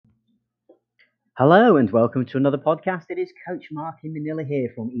Hello and welcome to another podcast. It is Coach Mark in Manila here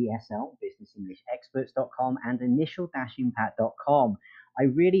from ESL, BusinessEnglishExperts.com and Initial-Impact.com. I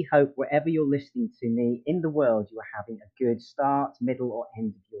really hope wherever you're listening to me in the world, you are having a good start, middle or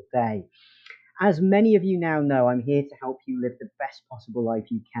end of your day. As many of you now know, I'm here to help you live the best possible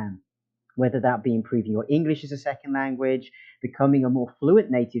life you can, whether that be improving your English as a second language, becoming a more fluent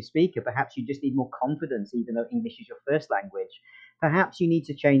native speaker. Perhaps you just need more confidence, even though English is your first language. Perhaps you need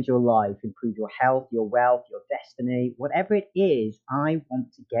to change your life, improve your health, your wealth, your destiny, whatever it is, I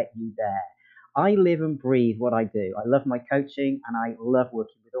want to get you there. I live and breathe what I do. I love my coaching and I love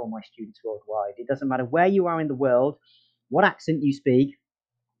working with all my students worldwide. It doesn't matter where you are in the world, what accent you speak,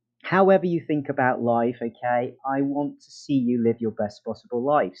 however you think about life, okay, I want to see you live your best possible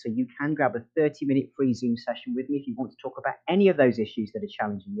life. So you can grab a 30-minute free Zoom session with me if you want to talk about any of those issues that are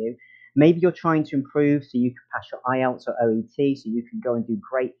challenging you. Maybe you're trying to improve so you can pass your IELTS or OET so you can go and do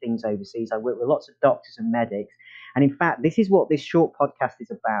great things overseas. I work with lots of doctors and medics. And in fact, this is what this short podcast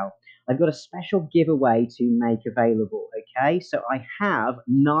is about. I've got a special giveaway to make available. Okay, so I have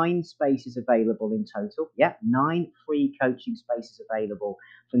 9 spaces available in total. Yeah, 9 free coaching spaces available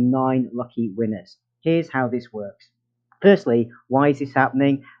for 9 lucky winners. Here's how this works. Firstly, why is this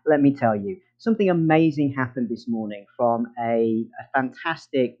happening? Let me tell you. Something amazing happened this morning from a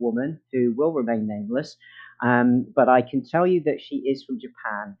fantastic woman who will remain nameless, but I can tell you that she is from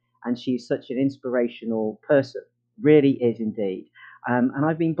Japan and she is such an inspirational person. Really is indeed. And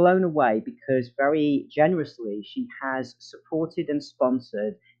I've been blown away because very generously she has supported and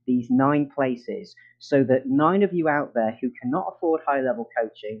sponsored these 9 places so that 9 of you out there who cannot afford high level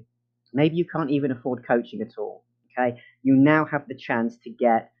coaching, maybe you can't even afford coaching at all, okay, you now have the chance to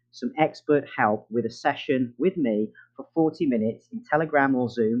get some expert help with a session with me for 40 minutes in Telegram or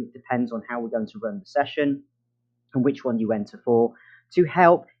Zoom. It depends on how we're going to run the session and which one you enter for, to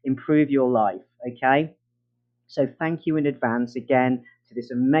help improve your life, okay? So thank you in advance again to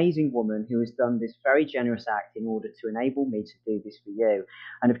this amazing woman who has done this very generous act in order to enable me to do this for you.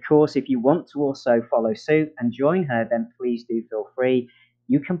 And of course, if you want to also follow suit and join her, then please do feel free.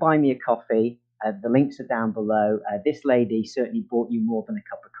 You can buy me a coffee. The links are down below. This lady certainly bought you more than a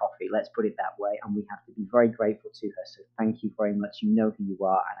cup of coffee. Let's put it that way. And we have to be very grateful to her. So thank you very much. You know who you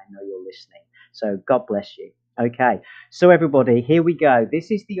are, and I know you're listening. So God bless you. Okay, so everybody, here we go.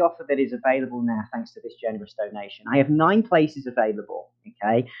 This is the offer that is available now thanks to this generous donation. I have 9 places available,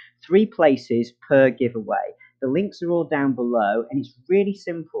 okay? 3 places per giveaway. The links are all down below, and it's really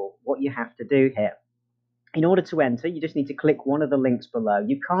simple what you have to do here. In order to enter, you just need to click one of the links below.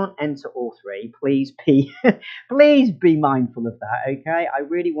 You can't enter all 3. Please be please be mindful of that, okay? I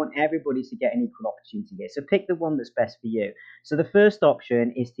really want everybody to get an equal opportunity here. So pick the one that's best for you. So the first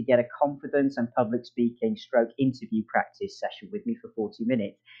option is to get a confidence and public speaking stroke interview practice session with me for 40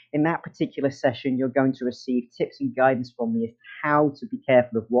 minutes. In that particular session, you're going to receive tips and guidance from me as to how to be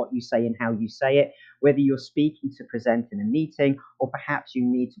careful of what you say and how you say it, whether you're speaking to present in a meeting or perhaps you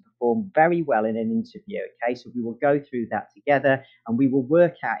need to perform very well in an interview. Okay, so we will go through that together and we will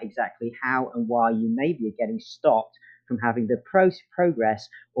work out exactly how and why you may be getting stopped from having the progress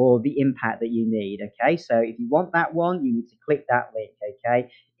or the impact that you need. Okay, so if you want that one, you need to click that link.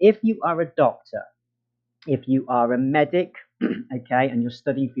 Okay, if you are a doctor, if you are a medic, okay, and you're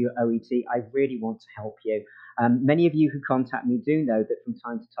studying for your OET, I really want to help you. Many of you who contact me do know that from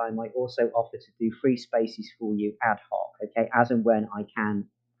time to time I also offer to do free spaces for you ad hoc, okay, as and when I can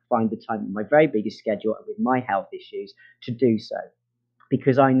find the time in my very biggest schedule with my health issues to do so.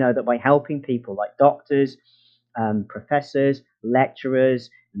 Because I know that by helping people like doctors, professors, lecturers,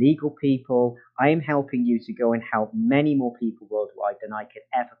 legal people, I am helping you to go and help many more people worldwide than I could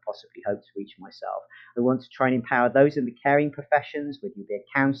ever possibly hope to reach myself. I want to try and empower those in the caring professions, whether you be a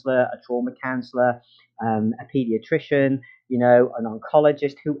counselor, a trauma counselor, a pediatrician, you know, an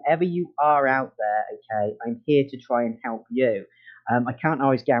oncologist, whoever you are out there, okay, I'm here to try and help you. I can't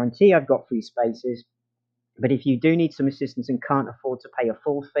always guarantee I've got free spaces, but if you do need some assistance and can't afford to pay a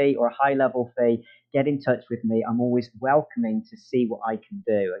full fee or a high level fee, get in touch with me. I'm always welcoming to see what I can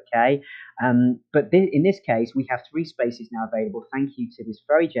do. Okay. In this case, we have 3 spaces now available. Thank you to this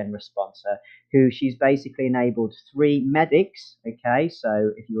very generous sponsor who she's basically enabled 3 medics. Okay.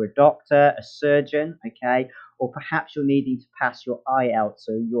 So if you're a doctor, a surgeon, okay, or perhaps you're needing to pass your IELTS,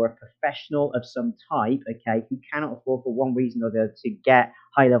 so you're a professional of some type, okay, who cannot afford for one reason or the other to get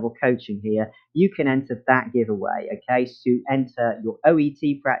high level coaching here, you can enter that giveaway, okay, to enter your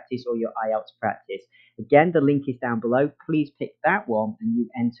OET practice or your IELTS practice. Again, the link is down below. Please pick that one and you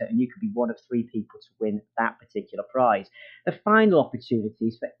enter, and you could be one of 3 people to win that particular prize. The final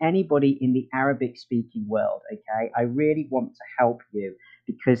opportunities for anybody in the Arabic speaking world, okay, I really want to help you.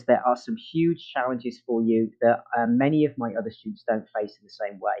 because there are some huge challenges for you that many of my other students don't face in the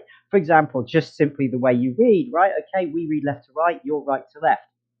same way. For example, just simply the way you read, right? Okay, we read left to right, you're right to left.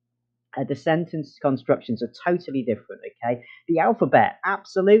 The sentence constructions are totally different, okay? The alphabet,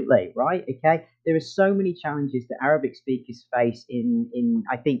 absolutely, right? Okay, there are so many challenges that Arabic speakers face in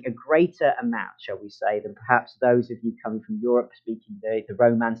I think, a greater amount, shall we say, than perhaps those of you coming from Europe speaking the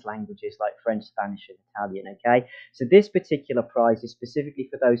Romance languages like French, Spanish, and Italian, okay? So this particular prize is specifically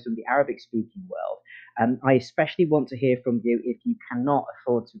for those from the Arabic speaking world. I especially want to hear from you if you cannot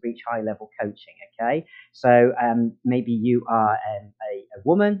afford to reach high level coaching, okay? So maybe you are a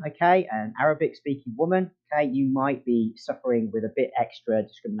woman, okay, an Arabic speaking woman, okay, you might be suffering with a bit extra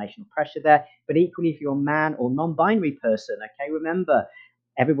discriminational pressure there. But equally, if you're a man or non binary person, okay, remember,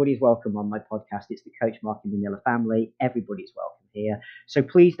 everybody's welcome on my podcast. It's the Coach Mark and Manila family. Everybody's welcome here. So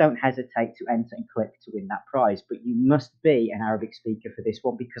please don't hesitate to enter and click to win that prize. But you must be an Arabic speaker for this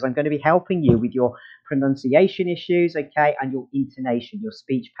one because I'm going to be helping you with your pronunciation issues, okay, and your intonation, your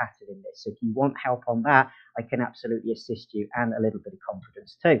speech pattern in this. So if you want help on that, I can absolutely assist you and a little bit of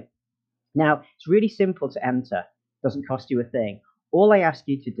confidence too. Now, it's really simple to enter. Doesn't cost you a thing. All I ask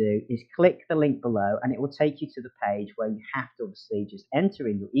you to do is click the link below and it will take you to the page where you have to obviously just enter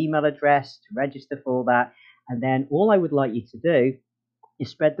in your email address to register for that. And then all I would like you to do is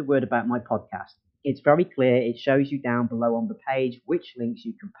spread the word about my podcast. It's very clear. It shows you down below on the page which links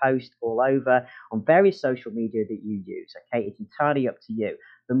you can post all over on various social media that you use. Okay, it's entirely up to you.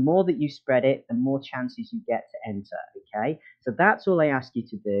 The more that you spread it, the more chances you get to enter. Okay, so that's all I ask you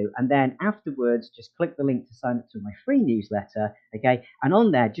to do. And then afterwards, just click the link to sign up to my free newsletter. Okay, and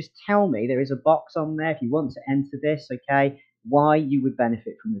on there, just tell me, there is a box on there if you want to enter this. Okay, why you would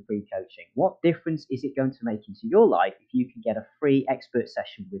benefit from the free coaching. What difference is it going to make into your life if you can get a free expert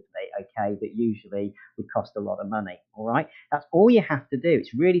session with me, okay, that usually would cost a lot of money, all right? That's all you have to do.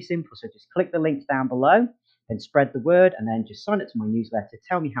 It's really simple. So just click the links down below, then spread the word, and then just sign up to my newsletter.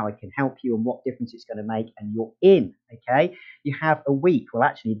 Tell me how I can help you and what difference it's going to make, and you're in, okay? You have a week. Well,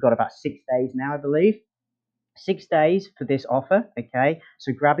 actually, you've got about 6 days now, I believe. 6 days for this offer, okay?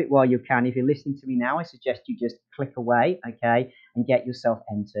 So grab it while you can. If you're listening to me now, I suggest you just click away, okay, and get yourself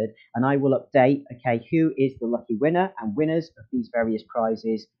entered. And I will update, okay, who is the lucky winner and winners of these various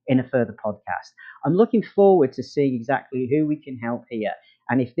prizes in a further podcast. I'm looking forward to seeing exactly who we can help here.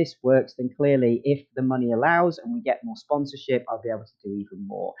 And if this works, then clearly, if the money allows and we get more sponsorship, I'll be able to do even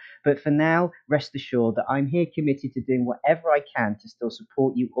more. But for now, rest assured that I'm here committed to doing whatever I can to still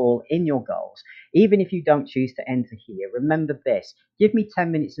support you all in your goals. Even if you don't choose to enter here, remember this. Give me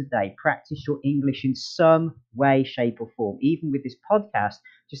 10 minutes a day. Practice your English in some way, shape, or form. Even with this podcast,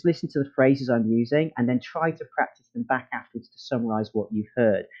 just listen to the phrases I'm using and then try to practice them back afterwards to summarize what you've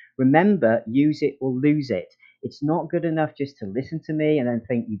heard. Remember, use it or lose it. It's not good enough just to listen to me and then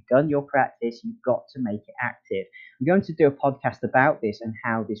think you've done your practice. You've got to make it active. I'm going to do a podcast about this and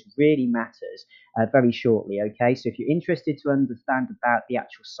how this really matters very shortly, okay? So if you're interested to understand about the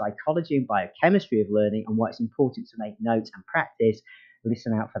actual psychology and biochemistry of learning and why it's important to make notes and practice,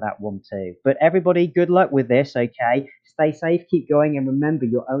 listen out for that one too. But everybody, good luck with this, okay? Stay safe, keep going, and remember,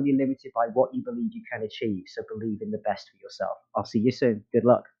 you're only limited by what you believe you can achieve. So believe in the best for yourself. I'll see you soon. Good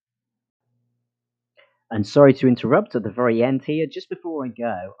luck. And sorry to interrupt at the very end here. Just before I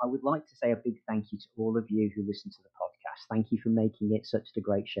go, I would like to say a big thank you to all of you who listen to the podcast. Thank you for making it such a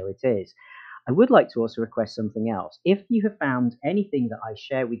great show it is. I would like to also request something else. If you have found anything that I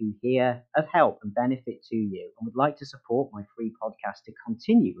share with you here of help and benefit to you and would like to support my free podcast to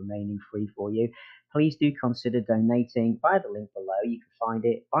continue remaining free for you, please do consider donating via the link below. You can find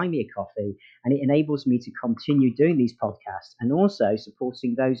it, buy me a coffee, and it enables me to continue doing these podcasts and also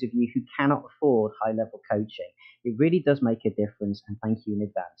supporting those of you who cannot afford high level coaching. It really does make a difference, and thank you in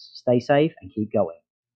advance. Stay safe and keep going.